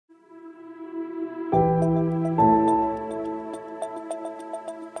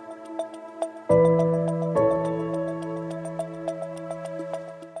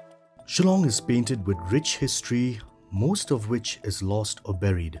Shillong is painted with rich history, most of which is lost or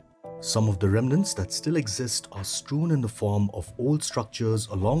buried. Some of the remnants that still exist are strewn in the form of old structures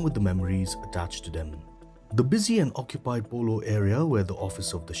along with the memories attached to them. The busy and occupied polo area where the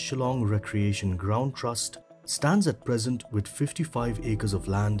office of the Shillong Recreation Ground Trust stands at present with 55 acres of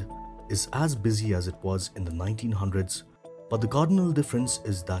land is as busy as it was in the 1900s, but the cardinal difference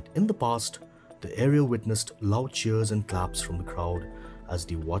is that in the past, the area witnessed loud cheers and claps from the crowd as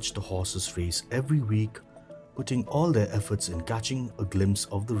they watched the horses race every week, putting all their efforts in catching a glimpse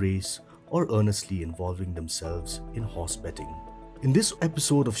of the race or earnestly involving themselves in horse betting. In this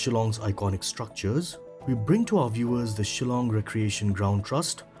episode of Shillong's iconic structures, we bring to our viewers the Shillong Recreation Ground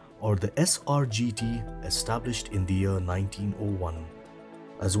Trust, or the SRGT, established in the year 1901.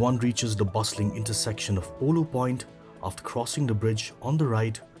 As one reaches the bustling intersection of Polo Point, after crossing the bridge on the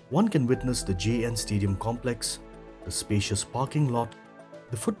right, one can witness the JN Stadium complex, the spacious parking lot,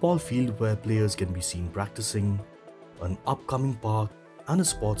 the football field where players can be seen practicing, an upcoming park, and a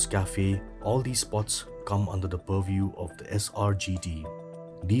sports cafe. All these spots come under the purview of the SRGT.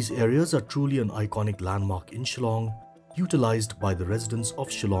 These areas are truly an iconic landmark in Shillong, utilized by the residents of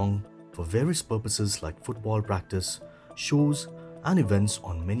Shillong for various purposes like football practice, shows, and events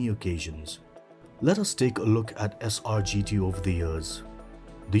on many occasions. Let us take a look at SRGT over the years.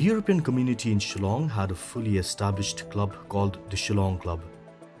 The European community in Shillong had a fully established club called the Shillong Club.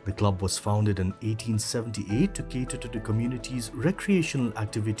 The club was founded in 1878 to cater to the community's recreational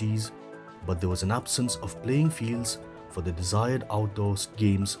activities, but there was an absence of playing fields for the desired outdoor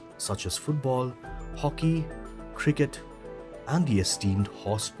games such as football, hockey, cricket, and the esteemed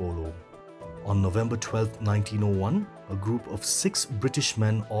horse polo. On November 12, 1901, a group of 6 British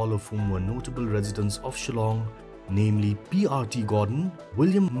men, all of whom were notable residents of Shillong, namely P.R.T. Gordon,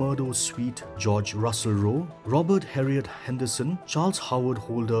 William Murdo Sweet, George Russell Rowe, Robert Heriot Henderson, Charles Howard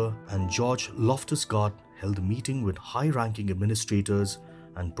Holder, and George Loftus Gart, held a meeting with high-ranking administrators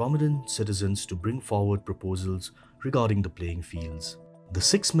and prominent citizens to bring forward proposals regarding the playing fields. The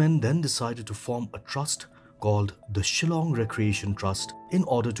 6 men then decided to form a trust called the Shillong Recreation Trust in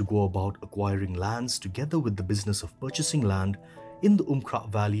order to go about acquiring lands together with the business of purchasing land in the Umkra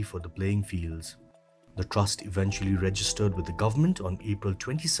Valley for the playing fields. The trust eventually registered with the government on April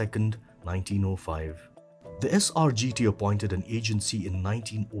 22, 1905. The SRGT appointed an agency in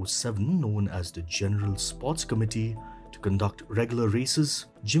 1907 known as the General Sports Committee to conduct regular races,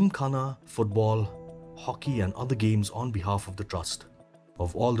 gymkhana, football, hockey and other games on behalf of the trust.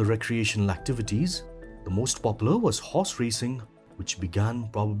 Of all the recreational activities, the most popular was horse racing, which began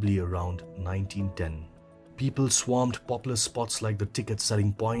probably around 1910. People swarmed popular spots like the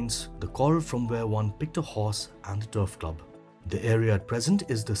ticket-selling points, the corral from where one picked a horse, and the turf club. The area at present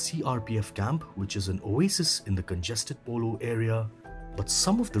is the CRPF camp, which is an oasis in the congested polo area, but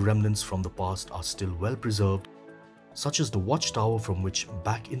some of the remnants from the past are still well preserved, such as the watchtower from which,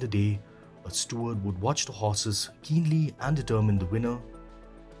 back in the day, a steward would watch the horses keenly and determine the winner,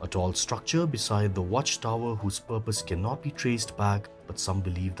 a tall structure beside the watchtower whose purpose cannot be traced back, but some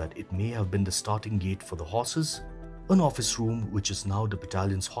believe that it may have been the starting gate for the horses, an office room which is now the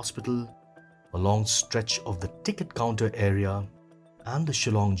battalion's hospital, a long stretch of the ticket counter area, and the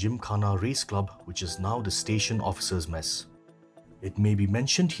Shillong Gymkhana Race Club, which is now the station officers' mess. It may be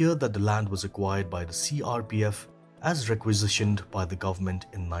mentioned here that the land was acquired by the CRPF as requisitioned by the government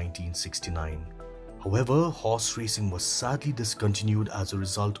in 1969. However, horse racing was sadly discontinued as a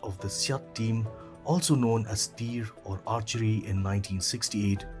result of the Syat team, also known as Tir or archery, in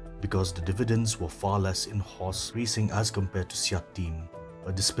 1968 because the dividends were far less in horse racing as compared to Syat team.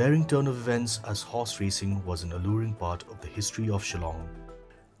 A despairing turn of events, as horse racing was an alluring part of the history of Shillong.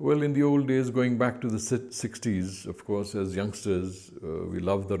 Well, in the old days, going back to the 60s, of course, as youngsters, we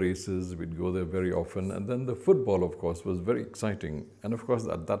loved the races, we'd go there very often. And then the football, of course, was very exciting. And of course,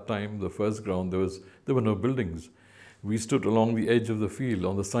 at that time, the first ground, there were no buildings. We stood along the edge of the field,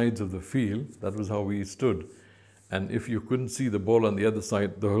 on the sides of the field. That was how we stood. And if you couldn't see the ball on the other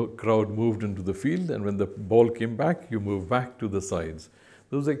side, the whole crowd moved into the field. And when the ball came back, you moved back to the sides.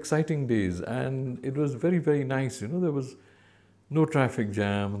 Those were exciting days. And it was very, very nice. You know, there was no traffic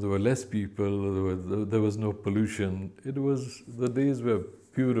jam, there were less people, there was no pollution. The days were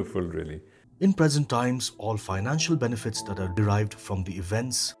beautiful, really. In present times, all financial benefits that are derived from the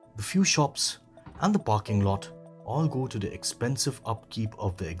events, the few shops, and the parking lot all go to the expensive upkeep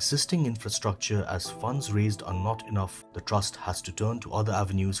of the existing infrastructure. As funds raised are not enough, the trust has to turn to other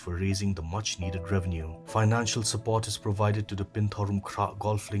avenues for raising the much needed revenue. Financial support is provided to the Pinthorum Kra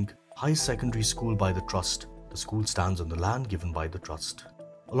Golf Link High Secondary School by the trust. The school stands on the land given by the trust.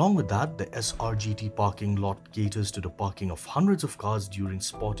 Along with that, the SRGT parking lot caters to the parking of hundreds of cars during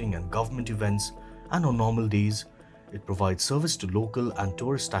sporting and government events, and on normal days, it provides service to local and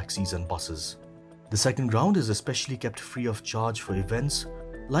tourist taxis and buses. The second ground is especially kept free of charge for events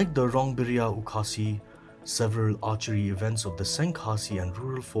like the Rongbiria Ukhasi, several archery events of the Senkhasi and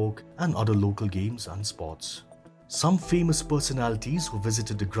rural folk, and other local games and sports. Some famous personalities who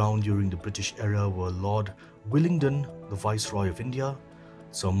visited the ground during the British era were Lord Willingdon, the Viceroy of India,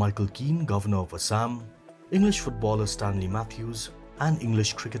 Sir Michael Keane, Governor of Assam, English footballer Stanley Matthews, and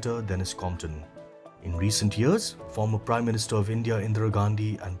English cricketer Dennis Compton. In recent years, former Prime Minister of India Indira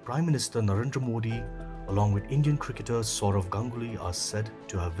Gandhi and Prime Minister Narendra Modi, along with Indian cricketer Sourav Ganguly, are said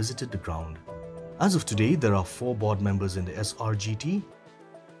to have visited the ground. As of today, there are 4 board members in the SRGT: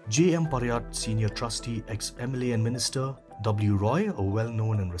 J.M. Paryat, Senior Trustee, ex-MLA and Minister; W. Roy, a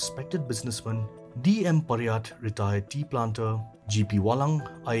well-known and respected businessman; D.M. Paryat, retired tea planter; G.P. Wallang,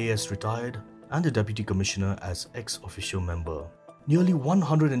 IAS retired, and a Deputy Commissioner as ex-officio member. Nearly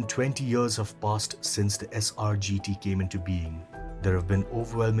 120 years have passed since the SRGT came into being. There have been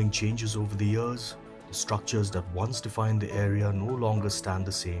overwhelming changes over the years. The structures that once defined the area no longer stand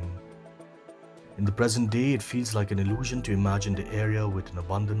the same. In the present day, it feels like an illusion to imagine the area with an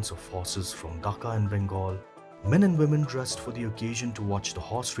abundance of horses from Dhaka and Bengal, men and women dressed for the occasion to watch the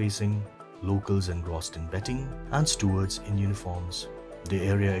horse racing, locals engrossed in betting, and stewards in uniforms. The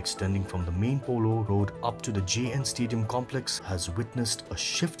area extending from the main polo road up to the JN Stadium complex has witnessed a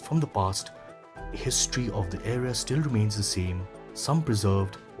shift from the past. The history of the area still remains the same, some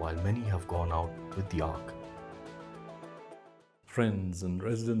preserved, while many have gone out with the ark. Friends and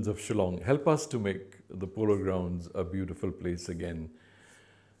residents of Shillong, help us to make the polo grounds a beautiful place again.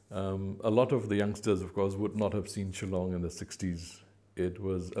 A lot of the youngsters, of course, would not have seen Shillong in the 60s. It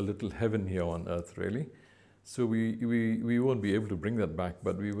was a little heaven here on earth, really. So we won't be able to bring that back,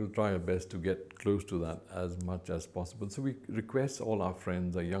 but we will try our best to get close to that as much as possible. So we request all our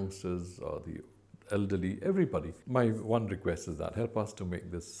friends, our youngsters, or the elderly, everybody. My one request is that help us to make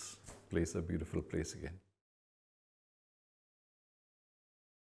this place a beautiful place again.